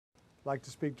like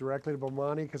to speak directly to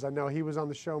Bomani because I know he was on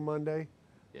the show Monday.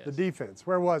 Yes. The defense,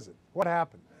 where was it? What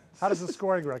happened? How does the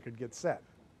scoring record get set?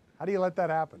 How do you let that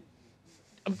happen?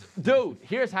 Dude,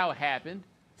 here's how it happened.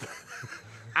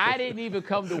 I didn't even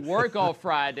come to work on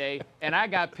Friday, and I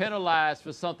got penalized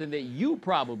for something that you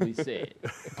probably said.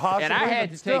 Possibly, and I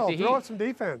had to still, take the throw heat. up some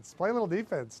defense. Play a little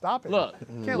defense. Stop it. Look,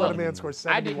 can't let a man score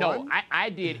 71. I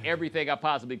did everything I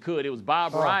possibly could. It was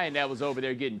Bob Ryan that was over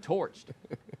there getting torched.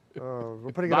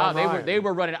 We're putting Bob, it on Ryan. they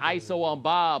were running ISO on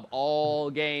Bob all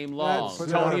game long.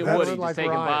 That's Tony and Woody like just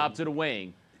taking Ryan. Bob to the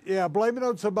wing. Yeah, blame it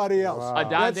on somebody else.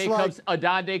 Wow.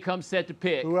 Adonde comes set to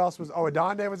pick. Who else was? Oh,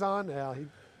 Adonde was on. Yeah,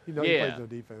 he plays no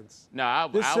defense. No, I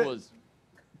was.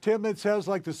 Tim, it sounds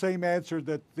like the same answer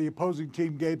that the opposing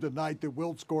team gave the night that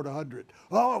Wilt scored 100.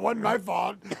 Oh, it wasn't my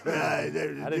fault.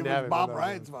 It was Bob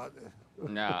Ryan's fault.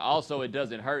 Nah, also it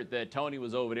doesn't hurt that Tony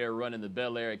was over there running the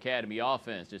Bel Air Academy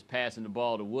offense, just passing the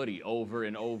ball to Woody over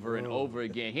and over and over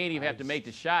again. He didn't even have to make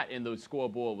the shot and the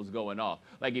scoreboard was going off.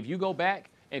 Like if you go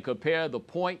back and compare the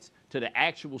points to the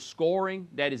actual scoring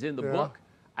that is in the book,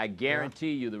 I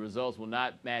guarantee you the results will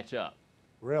not match up.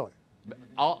 Really?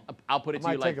 I'll put it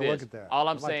to you like this. All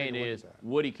I'm saying is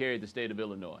Woody carried the state of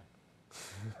Illinois.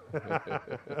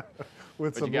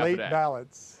 With some late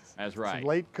ballots. That's right. Some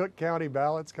late Cook County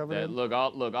ballots coming in. Look,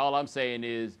 all I'm saying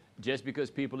is just because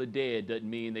people are dead doesn't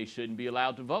mean they shouldn't be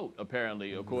allowed to vote,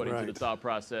 apparently, according to the thought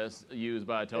process used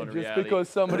by Tony Reality. Just because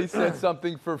somebody said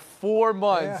something for 4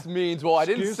 months means, well, I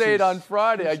didn't say it on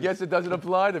Friday. I guess it doesn't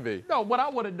apply to me. No, what I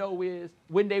want to know is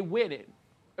when they win it,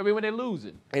 when they're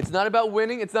losing. It's not about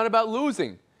winning. It's not about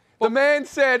losing. The man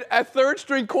said a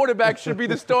third-string quarterback should be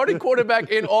the starting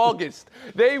quarterback in August.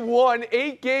 They won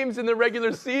 8 games in the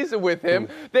regular season with him.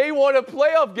 They won a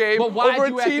playoff game over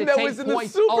a team that was in the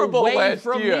Super Bowl last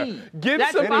year. Give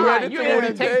some credit to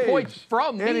Woody take points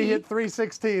from me. And he hit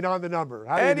 316 on the number.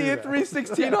 And he hit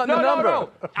 316 on the number. No.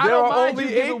 There are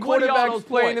only 8 quarterbacks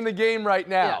playing in the game right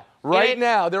now. Yeah. Right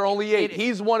now, there are only 8.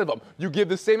 He's one of them. You give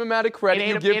the same amount of credit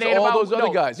you give to all those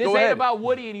other guys. This Go ahead. ain't about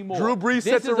Woody anymore. Drew Brees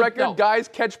sets a record. Guys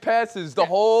catch passes the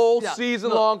whole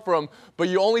season long from, but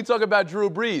you only talk about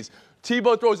Drew Brees.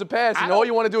 Tebow throws a pass, and all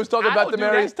you want to do is talk about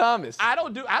Demaryius Thomas. I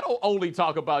don't only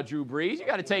talk about Drew Brees. You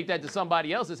got to take that to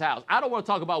somebody else's house. I don't want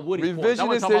to talk about Woody's points. I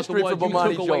want to talk about the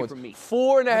ones you took away from me.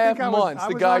 4.5 months,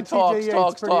 the guy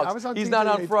talks. He's not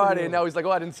on Friday, and now he's like,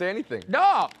 oh, I didn't say anything.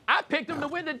 No, I picked him to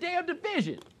win the damn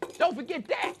division. Don't forget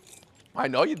that. I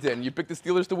know you didn't. You picked the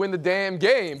Steelers to win the damn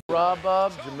game. Rob,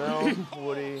 Jamel,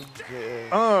 Woody,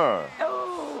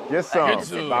 Get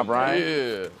some, Bob Ryan.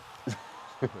 Yeah.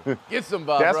 Get some,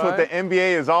 Bob That's Ryan. what the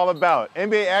NBA is all about.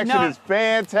 NBA action is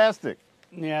fantastic.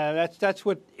 Yeah, that's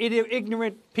what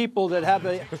ignorant people that have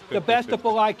the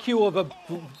basketball IQ of a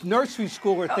nursery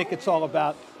schooler think it's all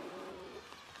about.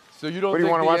 So you don't think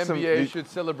the NBA should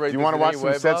celebrate this? Do you want to watch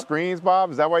some set screens, Bob?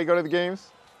 Is that why you go to the games?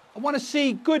 I want to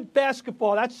see good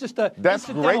basketball. That's just a That's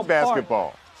great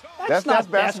basketball. That's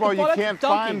basketball you can't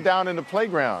find down in the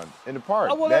playground, in the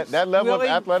park. Oh, well, that level of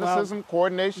athleticism,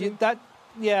 coordination.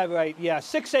 Yeah, right. Yeah,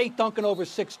 6'8" dunking over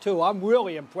 6'2". I'm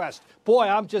really impressed. Boy,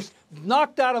 I'm just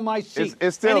knocked out of my seat.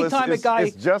 Anytime a guy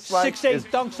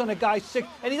 6'8" dunks on a guy 6,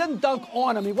 and he doesn't dunk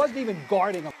on him. He wasn't even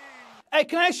guarding him. Hey,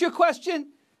 can I ask you a question?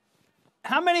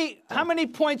 How many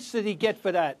points did he get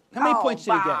for that? How many points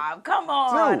did he get? Come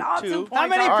on, 2 points. How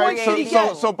many points did he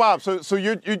get? So Bob, so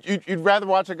you'd rather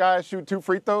watch a guy shoot 2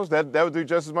 free throws? That would do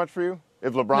just as much for you?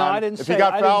 If LeBron, if he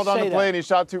got fouled on the play and he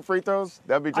shot 2 free throws,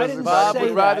 that'd be just as Bob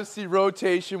would rather see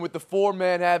rotation with the 4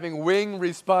 men having wing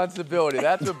responsibility.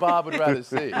 That's what Bob would rather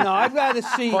see. No, I'd rather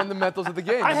see fundamentals of the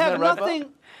game. I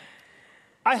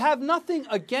have nothing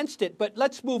against it, but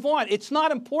let's move on. It's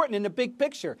not important in the big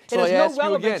picture. It has no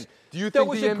relevance. Do you think there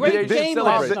was the a great game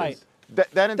last night?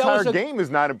 That entire game is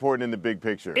not important in the big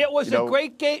picture. It was a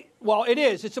great game. Well, it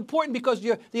is. It's important because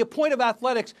the point of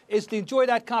athletics is to enjoy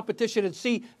that competition and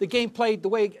see the game played the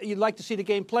way you'd like to see the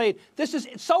game played. This is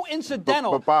so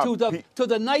incidental Bob, to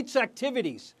the night's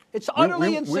activities. It's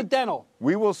utterly incidental.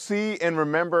 We will see and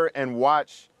remember and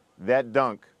watch that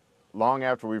dunk long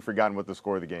after we've forgotten what the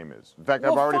score of the game is. In fact,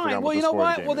 I've already forgotten what the score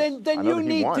of the game is. Well, then you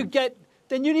need to get.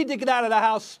 Then you need to get out of the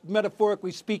house,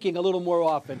 metaphorically speaking, a little more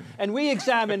often and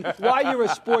re-examine why you're a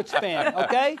sports fan,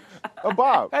 okay?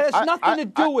 Bob. That has nothing to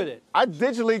do with it. I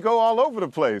digitally go all over the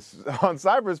place on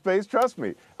cyberspace, trust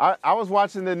me. I was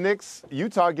watching the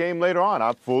Knicks-Utah game later on.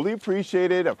 I fully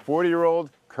appreciated a 40-year-old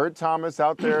Kurt Thomas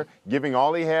out there giving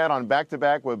all he had on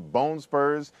back-to-back with bone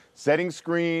spurs, setting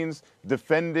screens,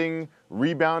 defending,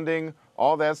 rebounding,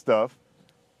 all that stuff.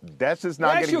 That's just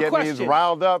not going to get me as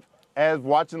riled up as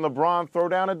watching LeBron throw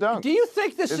down a dunk. Do you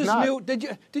think this is not. new? Did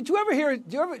you ever hear?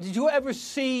 Did you ever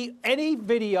see any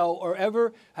video or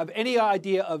ever have any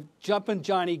idea of Jumpin'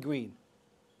 Johnny Green,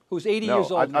 who's 80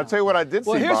 years old now? I'll tell you what I did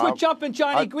see, Well, here's Bob. what Jumpin'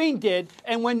 Johnny Green did,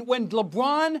 and when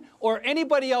LeBron or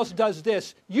anybody else does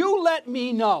this, you let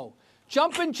me know.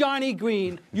 Jumpin' Johnny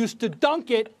Green used to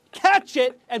dunk it, catch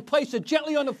it, and place it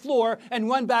gently on the floor and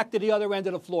run back to the other end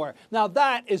of the floor. Now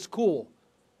that is cool.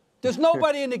 There's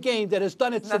nobody in the game that has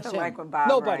done it since him. Nothing like when Bob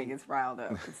Nobody gets riled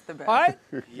up. It's the best. All right?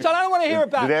 So I don't want to hear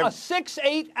about Did a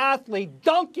 6'8" athlete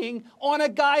dunking on a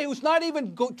guy who's not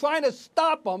even trying to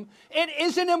stop him. It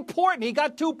isn't important. He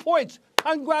got 2 points.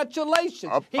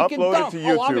 Congratulations. He can Upload dunk. it to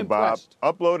YouTube, I'm Bob. impressed.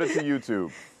 Upload it to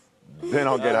YouTube. Then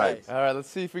I'll get hyped. All right, let's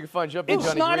see if we can find Jumpin'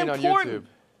 It's Johnny not Green important. on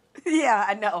YouTube. Yeah,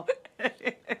 I know.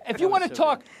 If you want to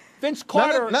talk Vince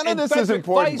Carter None of and this Frederick is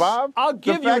important, Weiss, Bob. I'll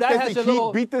give the you fact that that has the a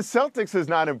little. Heat beat the Celtics is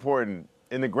not important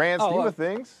in the grand scheme of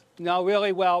things. No,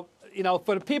 really. Well, you know,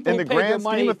 for the people In who the paid their grand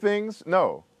money. scheme of things,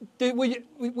 no.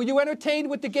 Were you entertained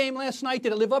with the game last night?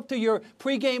 Did it live up to your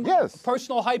pregame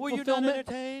personal hype fulfillment? Were you not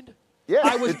entertained? Yeah,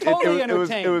 I was totally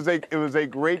entertained. It was a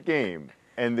great game,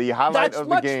 and the highlight of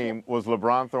the game was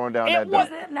LeBron throwing down that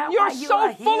dunk. You're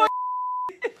so full of.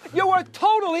 You were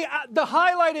totally. The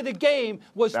highlight of the game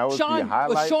was That was Sean. the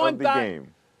highlight Sean of the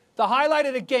game. The highlight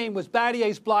of the game was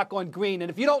Battier's block on Green,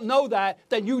 and if you don't know that,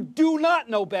 then you do not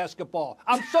know basketball.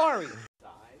 I'm sorry.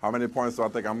 How many points do I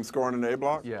think I'm scoring in the A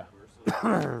block? Yeah.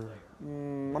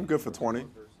 I'm good for 20.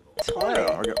 20.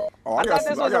 Yeah, I thought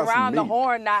this was around the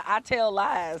horn, not I tell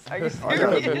lies. Are you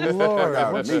serious?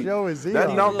 Lord, what show is he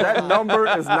on? That number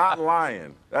is not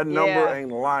lying. That number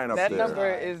ain't lying up that there. That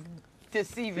number is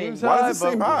deceiving. Why does it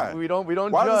seem high? We don't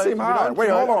Why does judge. it seem high? Wait,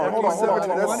 hold on. That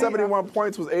 71 71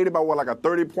 points was aided by what, like a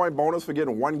 30-point bonus for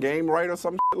getting one game right or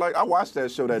something? Like, I watched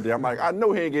that show that day. I'm like, I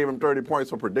know he ain't gave him 30 points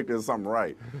for predicting something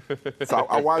right. So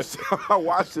I watched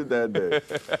it that day.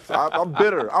 So I'm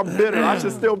bitter. I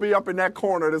should still be up in that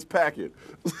corner of this packet.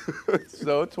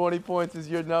 So 20 points is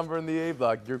your number in the A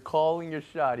block. You're calling your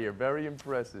shot here. Very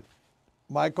impressive.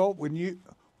 Michael, when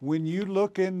you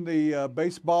look in the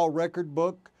baseball record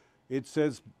book, it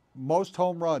says most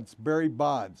home runs, Barry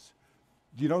Bonds.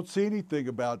 You don't see anything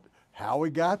about how he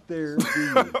got there.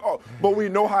 But we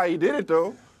know how he did it,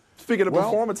 though. Speaking of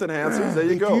performance enhancers, there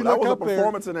you go. That was a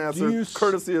performance enhancer,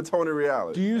 courtesy of Tony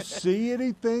Reality. Do you see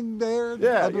anything there?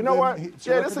 Yeah, you know what?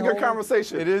 Yeah, this is a good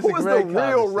conversation. It is Who a is great the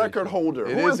real record holder?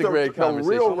 It Who is a great conversation.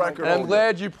 The real record holder? I'm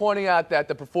glad you're pointing out that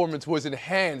the performance was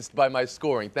enhanced by my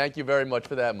scoring. Thank you very much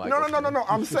for that, Michael. No.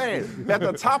 I'm saying at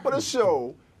the top of the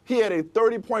show, he had a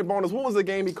 30-point bonus. What was the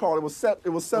game he called? It was set It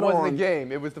wasn't on the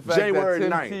game. It was the fact January that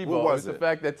Tim 9th. Tebow. What was the it?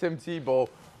 fact that Tim Tebow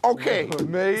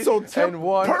made and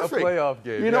won perfect. a playoff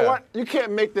game. You know what? You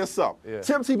can't make this up. Yeah.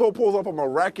 Tim Tebow pulls up a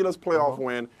miraculous playoff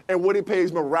win, and Woody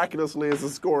Page miraculously is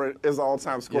the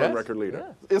all-time scoring record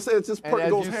leader. Yeah. It's just And as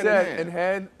goes you hand said, in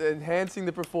hand. enhancing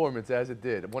the performance as it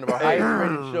did. One of our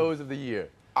highest-rated shows of the year.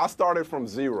 I started from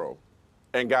 0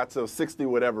 and got to 60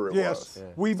 whatever it was. Yes.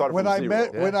 Started from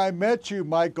 0. When I met you,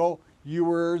 Michael, you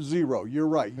were 0. You're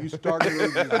right. You started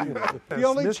as 0. The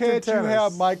only Mr. chance you Tennis.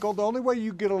 have, Michael, the only way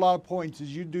you get a lot of points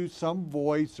is you do some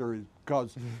voice or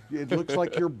because it looks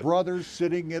like your brother's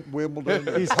sitting at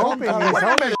Wimbledon. He's hoping. He's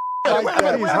hoping. That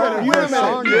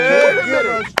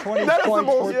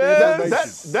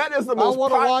is the most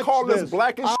pot-caller's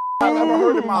blackest I've ever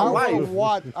heard in my life.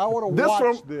 I want to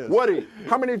watch this. Woody,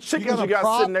 how many chickens you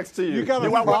got sitting next to you? You got a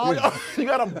prop? You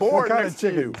got a board What kind next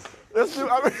of to you. chickens?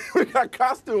 We got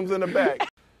costumes in the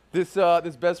back. This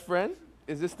best friend,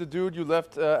 is this the dude you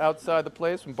left outside the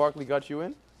place when Barkley got you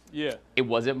in? Yeah. It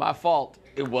wasn't my fault.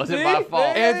 It wasn't my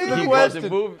fault. Answer the He question.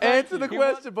 wasn't moving. Answer the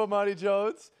question, Bomani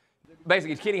Jones.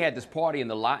 Basically, Kenny had this party in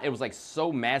the line. It was like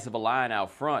so massive a line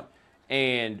out front.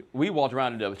 And we walked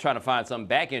around trying to find some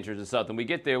back entrance or something. We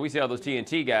get there, we see all those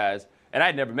TNT guys. And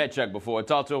I'd never met Chuck before. I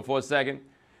talked to him for a second.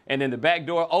 And then the back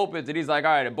door opens, and he's like,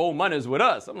 all right, and Bomani's with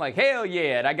us. I'm like, hell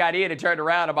yeah. And I got in and turned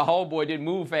around, and my homeboy didn't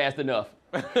move fast enough.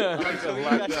 So you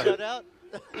got shut out?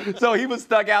 So he was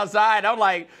stuck outside. I'm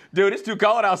like, dude, it's too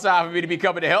cold outside for me to be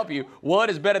coming to help you. One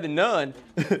is better than none.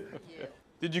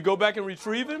 Did you go back and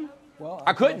retrieve him? Well,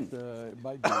 I couldn't.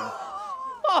 Might be.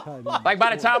 Like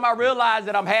by the time I realized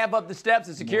that I'm half up the steps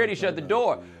and security shut the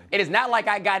door, it is not like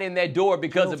I got in that door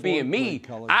because of being me.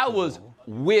 I was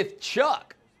with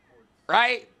Chuck,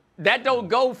 right? That don't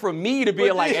go from me to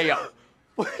being like, hey,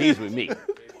 yo, he's with me.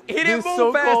 He didn't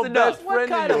move fast enough. What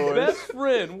kind of best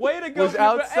friend? Way to go. Was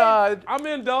outside. Hey, I'm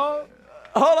in, dog.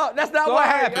 Hold on, that's not what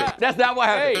Sorry, happened. That's not what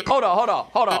happened. Hey. Hold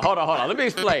on. Let me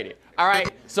explain it. All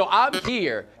right, so I'm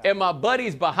here, and my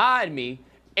buddy's behind me,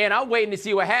 and I'm waiting to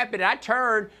see what happened. And I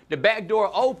turned, the back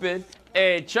door open,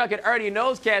 and Chuck and Ernie and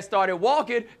Nosecat started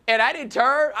walking, and I didn't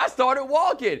turn. I started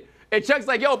walking. And Chuck's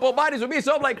like, yo, Bomani's with me.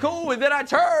 So I'm like, cool. And then I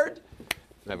turned.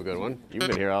 Have a good one. You've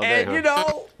been here all day, and, you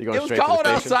know, it was cold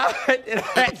outside, and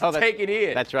I had to take it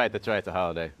in. That's right. That's right. It's a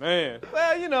holiday. Man.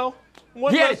 Well, you know.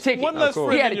 He had a ticket. One less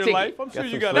friend in your life. I'm sure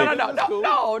you got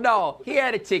No. He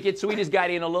had a ticket, so we just got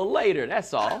in a little later.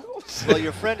 That's all. Well,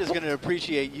 your friend is going to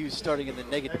appreciate you starting in the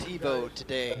negativo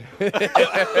today.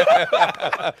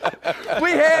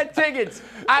 We had tickets.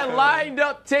 I lined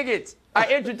up tickets. I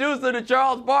introduced him to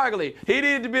Charles Barkley. He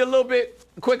needed to be a little bit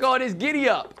quick on his giddy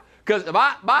up because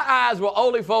my eyes were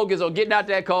only focused on getting out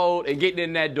that cold and getting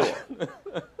in that door.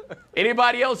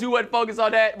 Anybody else who wasn't focused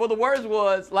on that? Well, the worst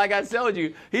was, like I told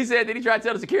you, he said that he tried to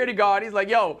tell the security guard, he's like,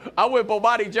 yo, I went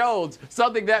Bomani Jones,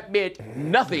 something that meant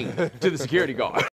nothing to the security guard.